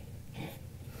me.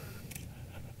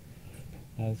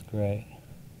 That's great.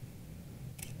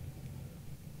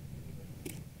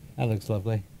 That looks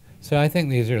lovely. So I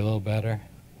think these are a little better.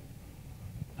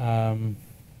 So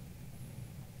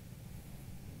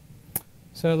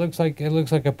it looks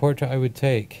like a portrait I would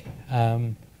take.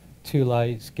 2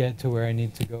 lights, get to where I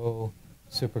need to go,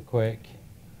 super quick.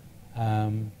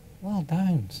 Well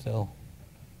down still.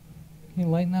 Can you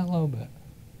lighten that a little bit?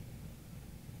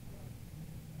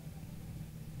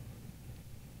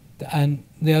 And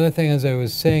the other thing, as I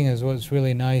was saying, is what's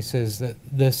really nice is that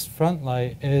this front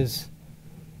light is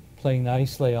playing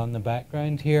nicely on the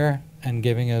background here and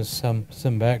giving us some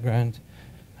background.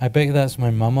 I bet that's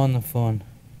my mum on the phone.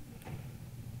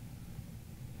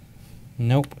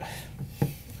 Nope.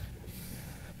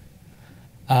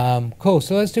 Cool.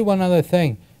 So let's do one other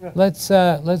thing. Yeah. Let's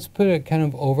put it kind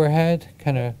of overhead,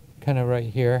 kind of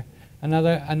right here.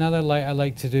 Another light I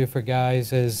like to do for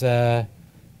guys is to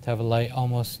have a light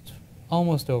almost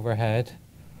overhead.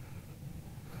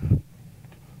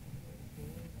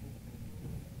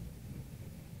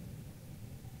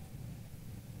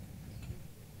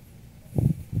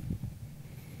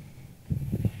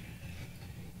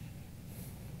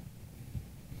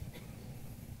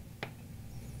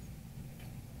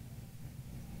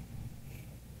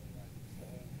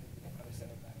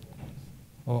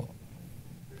 Oh.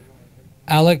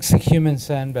 Alex, the human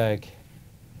sandbag.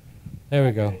 There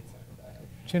we go.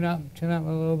 Chin up a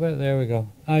little bit. There we go.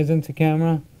 Eyes into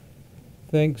camera.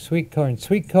 Think sweet corn,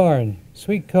 sweet corn,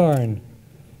 sweet corn.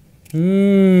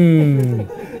 Mmm,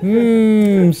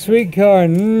 mmm, sweet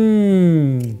corn,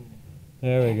 mmm.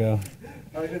 There we go.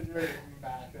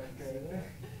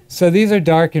 So these are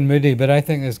dark and moody, but I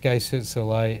think this guy suits the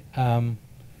light.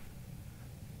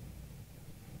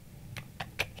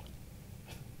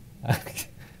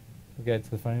 We'll get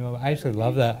to the funny moment. I actually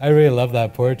love that. I really love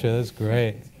that portrait. That's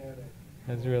great.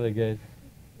 That's really good.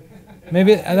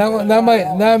 Maybe that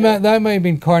might have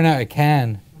been corn out of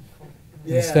can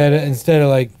instead of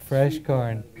like fresh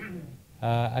corn.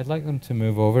 I'd like them to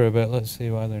move over a bit. Let's see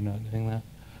why they're not doing that.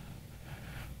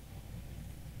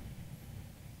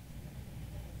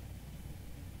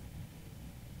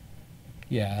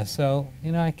 Yeah, so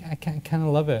I kind of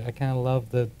love it. I kind of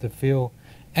love the feel.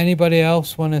 Anybody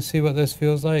else want to see what this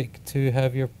feels like to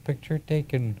have your picture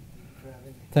taken?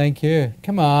 Thank you.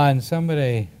 Come on,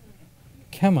 somebody.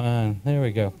 Come on. There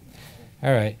we go.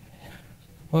 All right.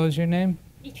 What was your name?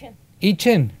 Ichin.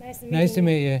 Ichin. Nice to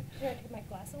meet you. you. Should I take my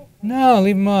glass off? No,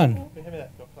 leave them on. Can you hand me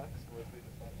that Go Flex?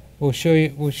 We'll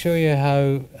show you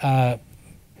how.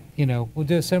 We'll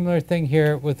do a similar thing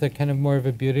here with a kind of more of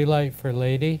a beauty light for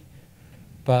lady,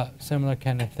 but similar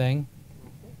kind of thing.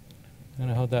 I'm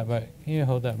gonna hold that back. Can you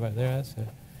hold that back there? That's it.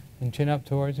 And chin up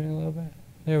towards me a little bit.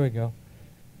 There we go.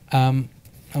 And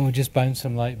we'll just bounce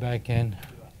some light back in.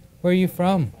 Where are you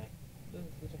from?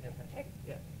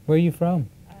 Where are you from?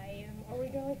 I am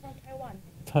originally from Taiwan.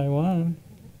 Taiwan.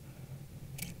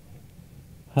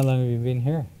 How long have you been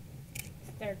here?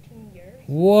 13 years.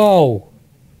 Whoa,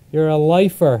 you're a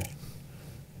lifer.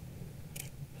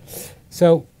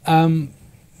 So,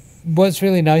 what's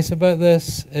really nice about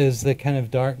this is the kind of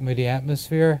dark, moody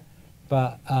atmosphere,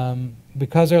 but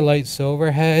because our light's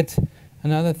overhead,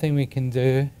 another thing we can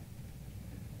do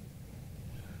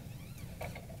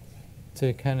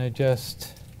to kind of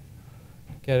just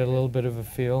get a little bit of a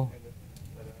feel.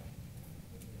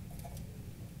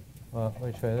 Well,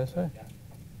 which way? This way?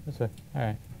 This way. All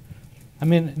right. I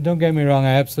mean, don't get me wrong.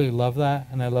 I absolutely love that,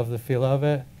 and I love the feel of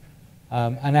it.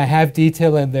 And I have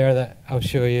detail in there that I'll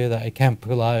show you that I can't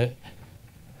pull out.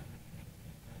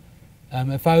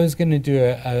 If I was going to do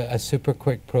a super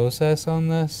quick process on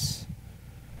this,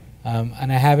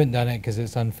 and I haven't done it because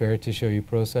it's unfair to show you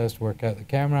process, work out the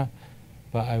camera,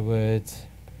 but I would.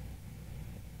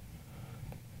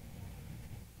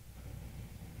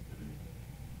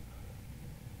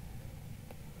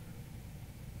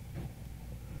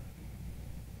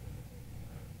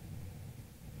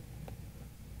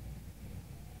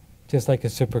 Just like a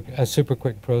super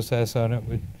quick process on it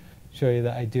would show you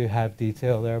that I do have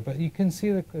detail there. But you can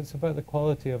see that it's about the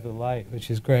quality of the light, which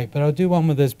is great. But I'll do one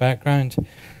with this background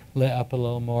lit up a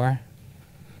little more.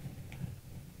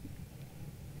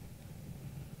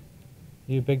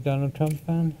 You a big Donald Trump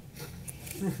fan?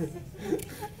 Is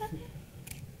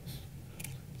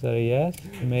that a yes?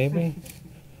 Maybe?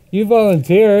 You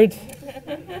volunteered.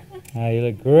 You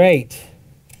look great.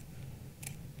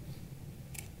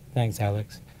 Thanks,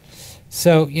 Alex.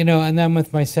 So, you know, and then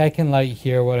with my second light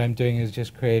here, what I'm doing is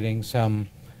just creating some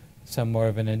more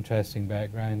of an interesting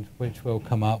background, which will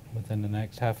come up within the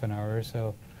next half an hour or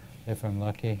so, if I'm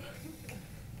lucky.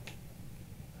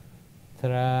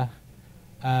 Ta-da.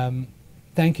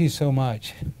 Thank you so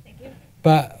much. Thank you.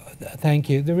 But thank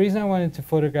you. The reason I wanted to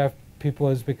photograph people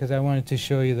is because I wanted to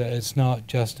show you that it's not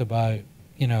just about,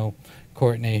 you know,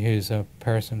 Courtney, who's a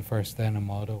person first, then a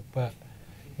model, but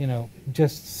you know,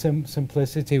 just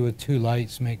simplicity with two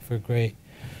lights make for a great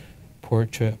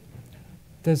portrait.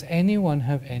 Does anyone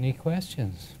have any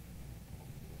questions?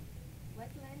 What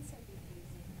lens are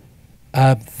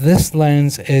you using? This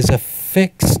lens is a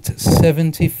fixed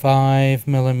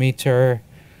 75mm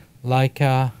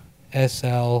Leica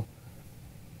SL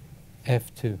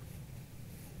f2. You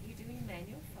doing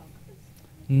manual focus?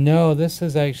 No, this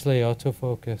is actually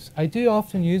autofocus. I do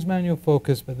often use manual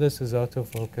focus, but this is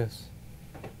autofocus.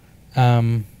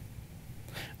 And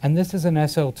this is an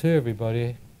SL2,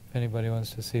 everybody, if anybody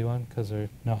wants to see one, because they're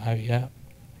not out yet.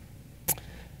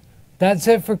 That's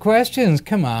it for questions.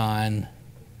 Come on.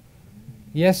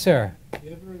 Yes, sir. Do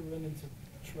you ever run into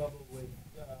trouble with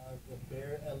the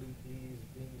bare LEDs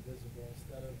being visible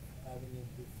instead of having it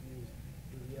diffused?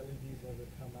 Do the LEDs ever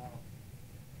come out?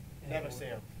 Never see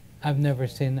them. I've never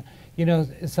seen that. You know,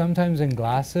 sometimes in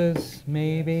glasses,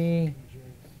 maybe.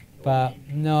 But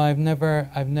no, I've never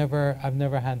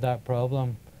had that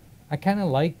problem. I kind of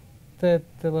like the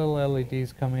little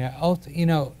LEDs coming out. Also, you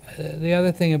know, the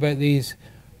other thing about these,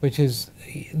 which is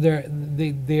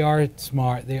they are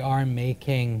smart. They are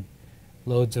making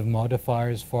loads of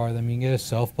modifiers for them. You can get a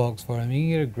softbox for them. You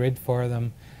can get a grid for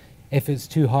them. If it's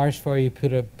too harsh for you,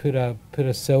 put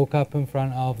a silk up in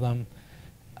front of them.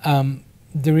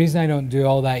 The reason I don't do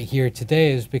all that here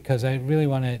today is because I really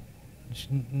want to.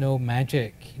 No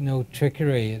magic, no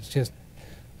trickery. It's just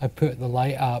I put the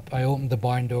light up, I opened the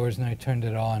barn doors, and I turned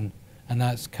it on. And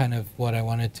that's kind of what I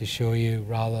wanted to show you,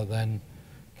 rather than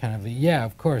kind of, yeah,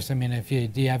 of course. I mean, if you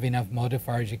have enough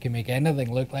modifiers, you can make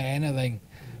anything look like anything.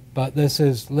 But this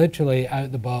is literally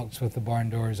out the box with the barn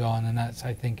doors on, and that's,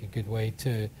 I think, a good way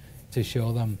to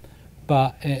show them.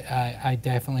 But I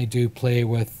definitely do play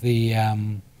with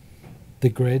the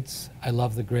grids. I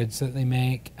love the grids that they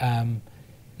make.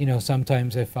 You know,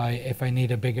 sometimes if I need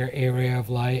a bigger area of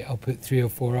light, I'll put 3 or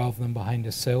 4 of them behind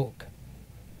a silk,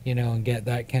 you know, and get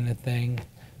that kind of thing.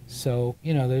 So,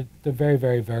 you know, they're very,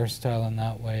 very versatile in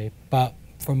that way. But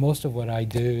for most of what I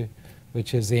do,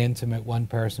 which is the intimate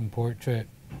one-person portrait,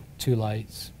 2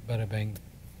 lights, bada bing.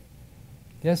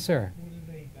 Yes, sir. Who do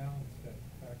they balance that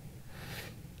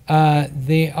factor?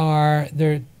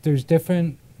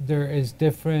 There is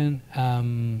different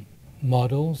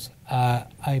models.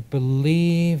 I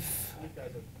believe. These guys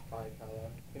are bicolor,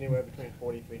 anywhere between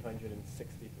 4,300 and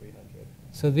 6,300.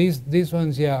 So these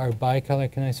ones, yeah, are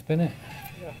bicolor. Can I spin it?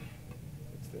 Yeah.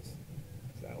 What's this?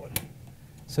 It's that one.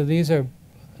 So these are,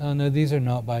 oh no, these are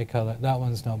not bicolor. That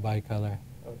one's not bicolor.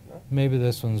 Oh, it's not? Maybe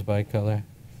this one's bicolor.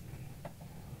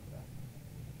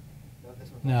 No,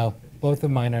 this one's No, also both 56.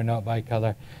 of mine are not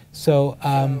bicolor. So,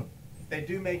 So they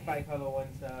do make bicolor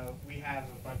ones. We have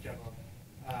a bunch of them.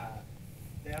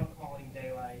 They're calling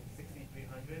daylight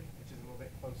 6,300, which is a little bit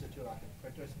closer to like a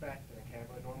printer spec than a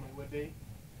camera normally would be.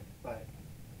 But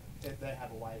they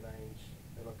have a wide range.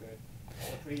 They look good.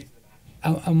 They're pretty easy to match.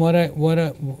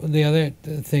 and the other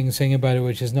thing saying about it,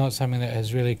 which is not something that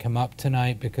has really come up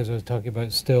tonight because I was talking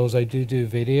about stills, I do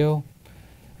video.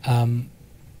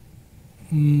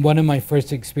 One of my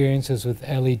first experiences with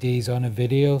LEDs on a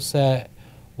video set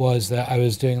was that I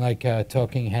was doing like a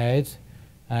talking head.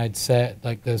 I'd set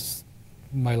like this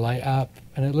my light up,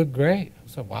 and it looked great. I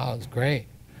said, wow, it's great.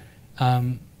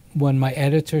 When my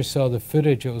editor saw the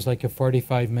footage, it was like a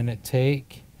 45-minute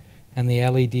take, and the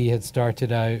LED had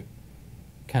started out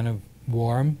kind of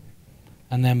warm,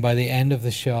 and then by the end of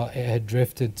the shot, it had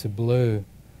drifted to blue.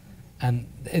 And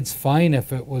it's fine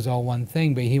if it was all one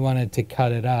thing, but he wanted to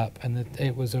cut it up, and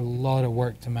it was a lot of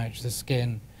work to match the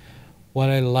skin. What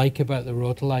I like about the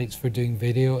Rotolights for doing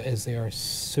video is they are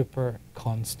super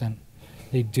constant.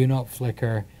 They do not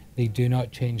flicker, they do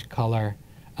not change color.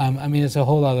 I mean, it's a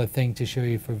whole other thing to show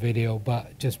you for video,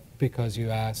 but just because you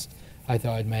asked, I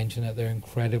thought I'd mention it. They're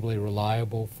incredibly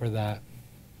reliable for that.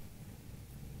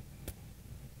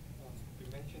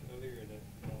 You mentioned earlier that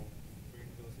during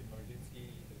those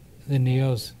emergency... The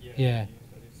Neos, yeah.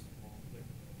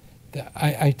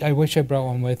 I wish I brought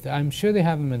one with. I'm sure they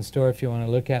have them in store if you want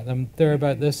to look at them. They're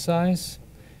about this size.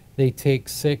 They take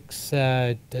 6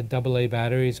 AA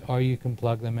batteries, or you can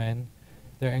plug them in.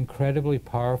 They're incredibly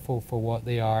powerful for what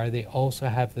they are. They also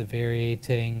have the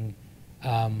varying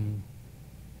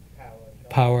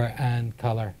power and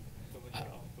color. So when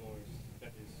you're outdoors,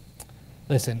 that is...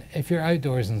 Listen, if you're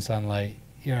outdoors in sunlight,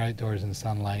 you're outdoors in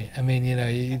sunlight. I mean,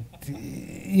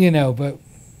 you know, but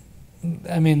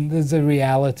I mean, there's a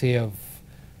reality of,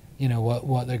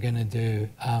 what they're going to do.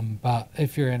 But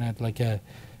if you're in a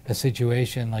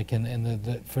situation like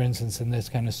in for instance, in this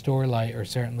kind of store light, or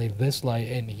certainly this light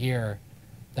in here,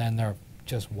 then they're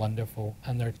just wonderful,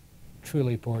 and they're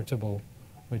truly portable,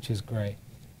 which is great.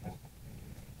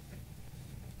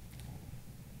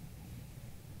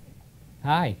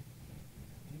 Hi.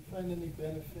 Do you find any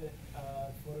benefit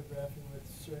photographing with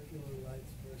circular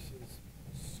lights versus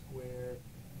square,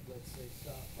 let's say,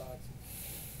 softboxes?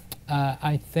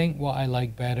 I think what I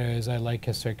like better is I like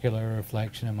a circular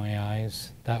reflection in my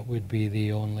eyes. That would be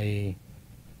the only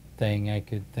thing I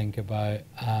could think about.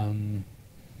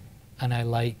 And I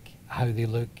like how they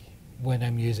look when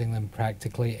I'm using them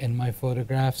practically in my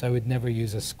photographs. I would never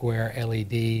use a square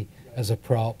LED as a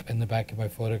prop in the back of my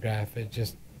photograph. It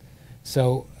just,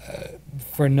 so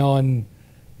for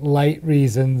non-light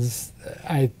reasons,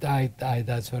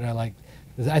 that's what I like.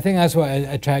 I think that's what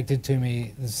attracted to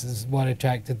me. This is what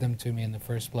attracted them to me in the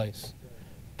first place.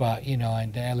 But,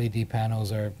 and the LED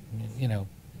panels are,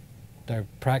 they're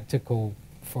practical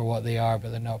for what they are, but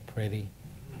they're not pretty.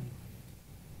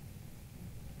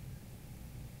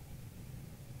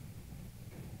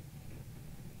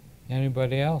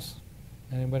 Anybody else?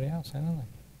 Anybody else? I don't know.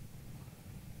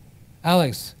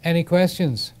 Alex, any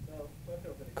questions? No, let's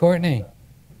open it. Courtney,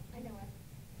 I know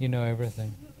it. you know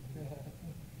everything.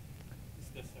 Is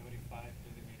the 75mm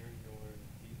your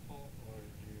default, or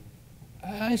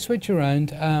do you... I switch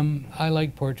around. I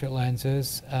like portrait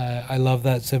lenses. I love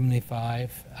that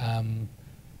 75.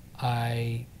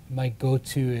 My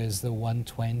go-to is the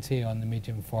 120 on the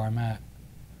medium format.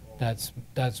 That's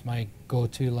my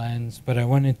go-to lens. But I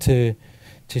wanted to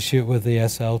shoot with the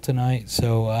SL tonight,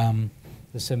 so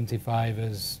the 75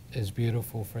 is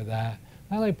beautiful for that.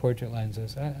 I like portrait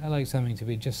lenses. I like something to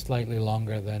be just slightly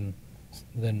longer than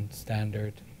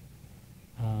standard.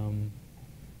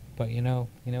 But you know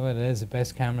what it is. The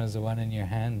best camera is the one in your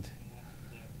hand.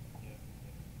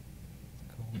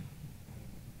 Cool.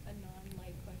 A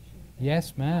non-light question.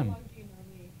 Yes, ma'am. How long do you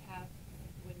normally have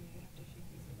when you have to shoot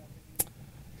these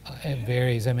celebrities? It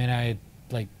varies. I mean, I had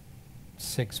like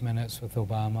 6 minutes with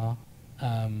Obama.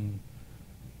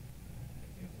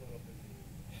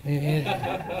 He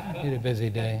had a busy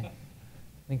day. I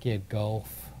think he had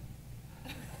golf.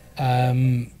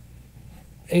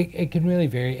 It can really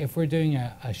vary. If we're doing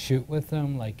a shoot with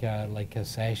them, like a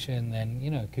session, then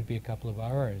it could be a couple of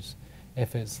hours.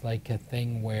 If it's like a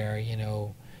thing where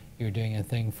you're doing a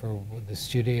thing for the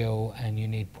studio and you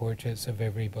need portraits of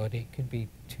everybody, it could be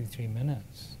 2-3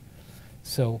 minutes.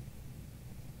 So,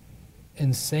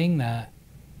 in saying that,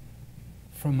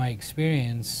 from my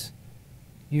experience,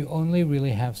 you only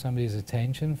really have somebody's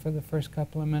attention for the first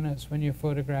couple of minutes when you're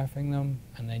photographing them,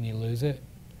 and then you lose it.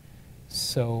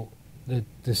 So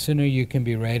the sooner you can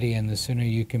be ready and the sooner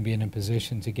you can be in a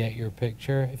position to get your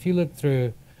picture. If you look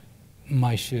through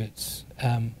my shoots,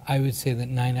 I would say that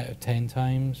 9 out of 10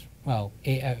 times, well,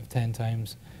 8 out of 10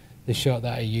 times, the shot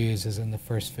that I use is in the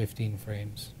first 15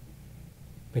 frames.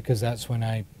 Because that's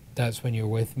when you're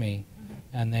with me,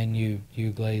 and then you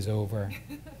glaze over.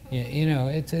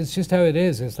 It's just how it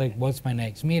is. It's like, what's my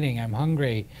next meeting? I'm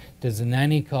hungry. Does the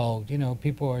nanny call?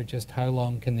 People are just, how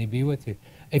long can they be with you?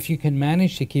 If you can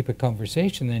manage to keep a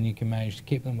conversation, then you can manage to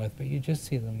keep them with, but you just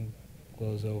see them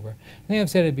glaze over. I think I've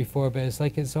said it before, but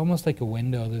it's almost like a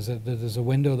window. There's a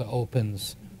window that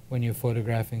opens when you're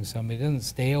photographing somebody. It doesn't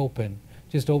stay open.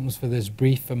 It just opens for this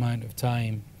brief amount of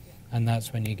time, and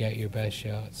that's when you get your best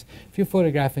shots. If you're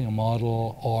photographing a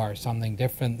model or something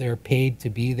different, they're paid to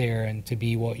be there and to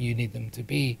be what you need them to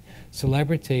be.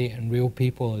 Celebrity and real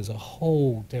people is a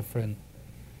whole different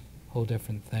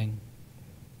thing.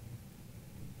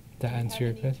 To Do you answer have your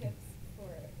any question. tips for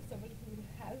somebody who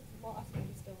has lost but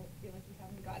you still feel like you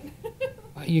haven't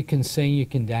gotten? You can sing, you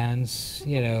can dance,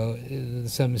 you know,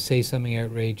 say something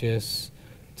outrageous,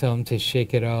 tell them to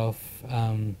shake it off.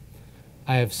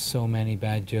 I have so many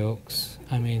bad jokes.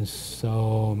 I mean,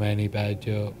 so many bad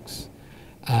jokes.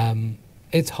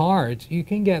 It's hard. You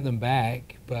can get them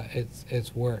back, but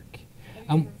it's work.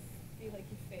 Do you ever feel like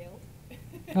you failed?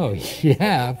 Oh,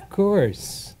 yeah, of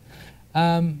course.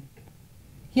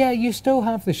 Yeah, you still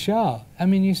have the shot. I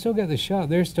mean, you still get the shot.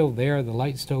 They're still there. The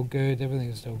light's still good.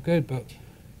 Everything's still good.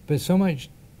 But so much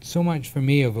for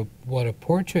me of what a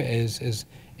portrait is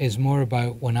more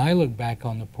about when I look back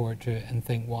on the portrait and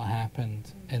think what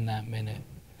happened in that minute.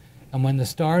 And when the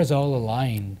stars all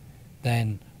align,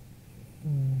 then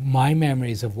my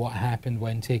memories of what happened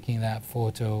when taking that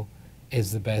photo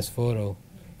is the best photo.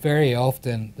 Very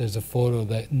often there's a photo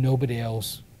that nobody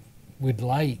else would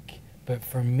like, but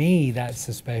for me that's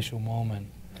a special moment.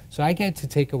 So I get to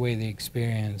take away the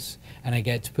experience and I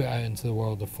get to put out into the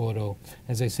world a photo.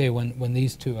 As I say, when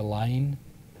these two align,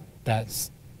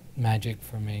 that's magic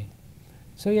for me.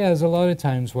 So yeah, there's a lot of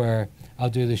times where I'll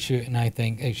do the shoot and I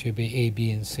think it should be A,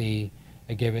 B, and C.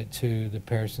 I give it to the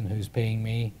person who's paying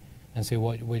me and say,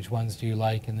 which ones do you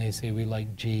like? And they say, we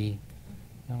like G.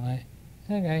 I'm like,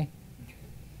 okay.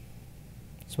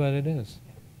 That's what it is.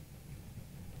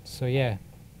 So yeah,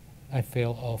 I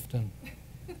fail often.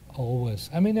 Always.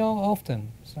 I mean,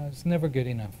 often. So it's never good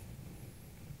enough.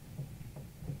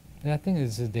 I think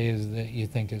it's the days that you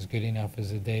think is good enough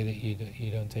is the day that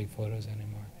you don't take photos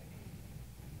anymore.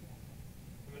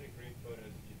 How many great photos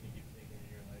do you think you've taken in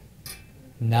your life?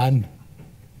 None.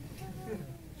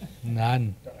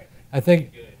 None. I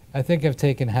think I've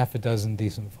taken half a dozen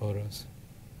decent photos.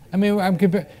 I mean,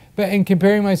 but in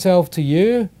comparing myself to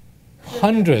you,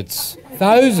 hundreds,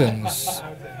 thousands.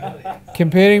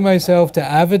 Comparing myself to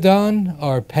Avedon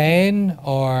or Penn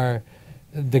or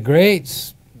the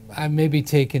greats, I've maybe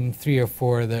taken 3 or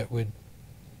 4 that would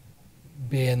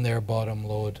be in their bottom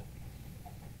load,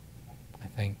 I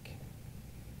think.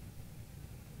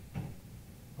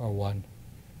 Or 1.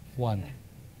 1.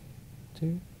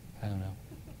 2? I don't know.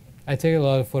 I take a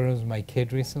lot of photos of my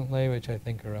kid recently, which I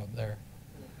think are up there.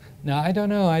 No, I don't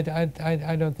know. I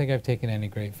don't think I've taken any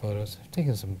great photos. I've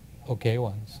taken some okay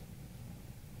ones.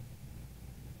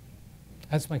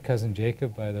 That's my cousin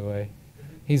Jacob, by the way.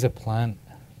 He's a plant.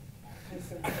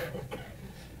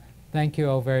 Thank you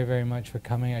all very, very much for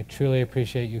coming. I truly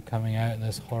appreciate you coming out in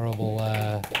this horrible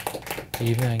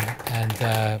evening.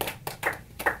 And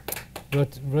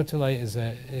Rotolight is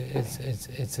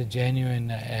it's a genuine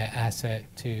asset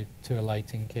to a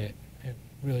lighting kit. It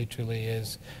really, truly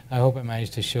is. I hope I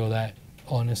managed to show that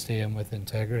honesty and with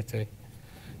integrity,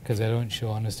 because I don't show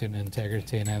honesty and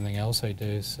integrity in anything else I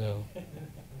do. So,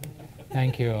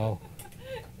 thank you all.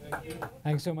 Thank you.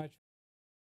 Thanks so much.